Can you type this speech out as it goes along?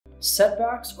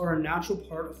Setbacks are a natural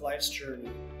part of life's journey.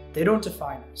 They don't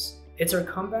define us. It's our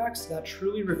comebacks that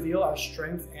truly reveal our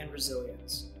strength and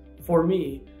resilience. For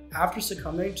me, after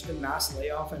succumbing to the mass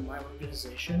layoff in my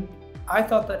organization, I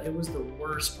thought that it was the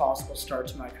worst possible start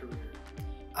to my career.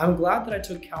 I'm glad that I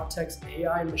took Caltech's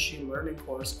AI and machine learning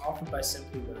course offered by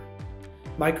Simplilearn.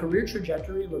 My career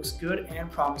trajectory looks good and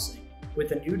promising,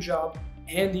 with a new job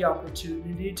and the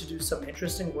opportunity to do some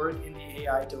interesting work in the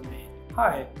AI domain.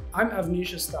 Hi, I'm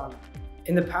Avnish Asthana.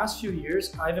 In the past few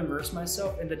years, I've immersed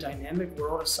myself in the dynamic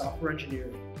world of software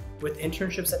engineering, with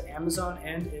internships at Amazon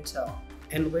and Intel,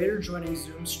 and later joining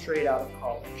Zoom straight out of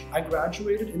college. I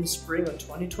graduated in the spring of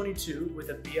 2022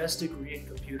 with a BS degree in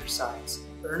computer science,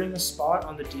 earning a spot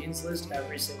on the dean's list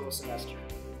every single semester.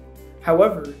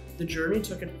 However, the journey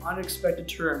took an unexpected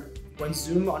turn when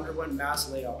Zoom underwent mass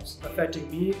layoffs,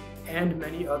 affecting me and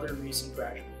many other recent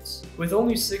graduates. With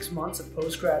only 6 months of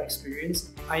post-grad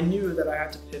experience, I knew that I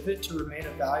had to pivot to remain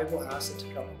a valuable asset to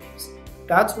companies.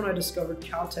 That's when I discovered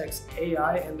Caltech's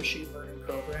AI and machine learning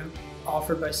program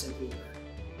offered by Simplilearn.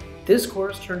 This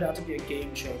course turned out to be a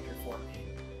game changer for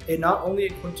me. It not only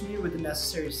equipped me with the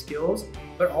necessary skills,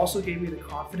 but also gave me the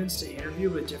confidence to interview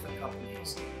with different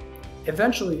companies.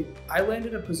 Eventually, I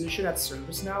landed a position at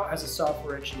ServiceNow as a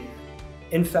software engineer.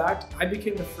 In fact, I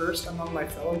became the first among my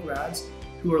fellow grads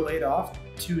who were laid off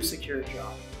to secure a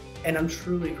job, and I'm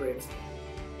truly grateful.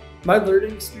 My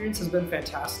learning experience has been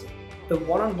fantastic. The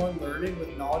one-on-one learning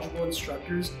with knowledgeable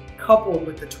instructors, coupled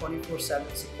with the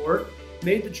 24/7 support,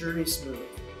 made the journey smooth.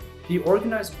 The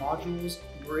organized modules,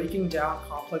 breaking down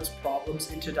complex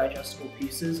problems into digestible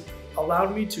pieces,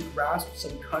 allowed me to grasp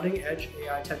some cutting-edge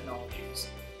AI technologies.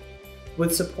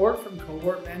 With support from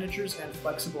cohort managers and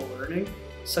flexible learning,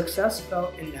 success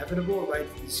felt inevitable right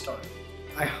from the start.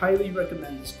 I highly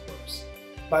recommend this course.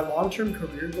 My long-term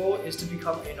career goal is to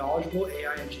become a knowledgeable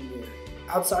AI engineer.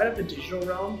 Outside of the digital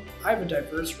realm, I have a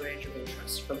diverse range of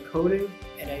interests, from coding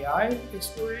and AI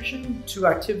exploration to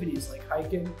activities like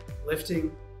hiking,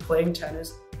 lifting, playing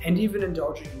tennis, and even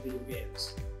indulging in video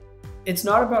games. It's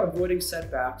not about avoiding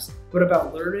setbacks, but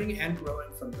about learning and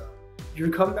growing from them. Your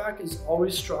comeback is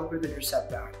always stronger than your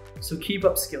setback, so keep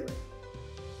upskilling.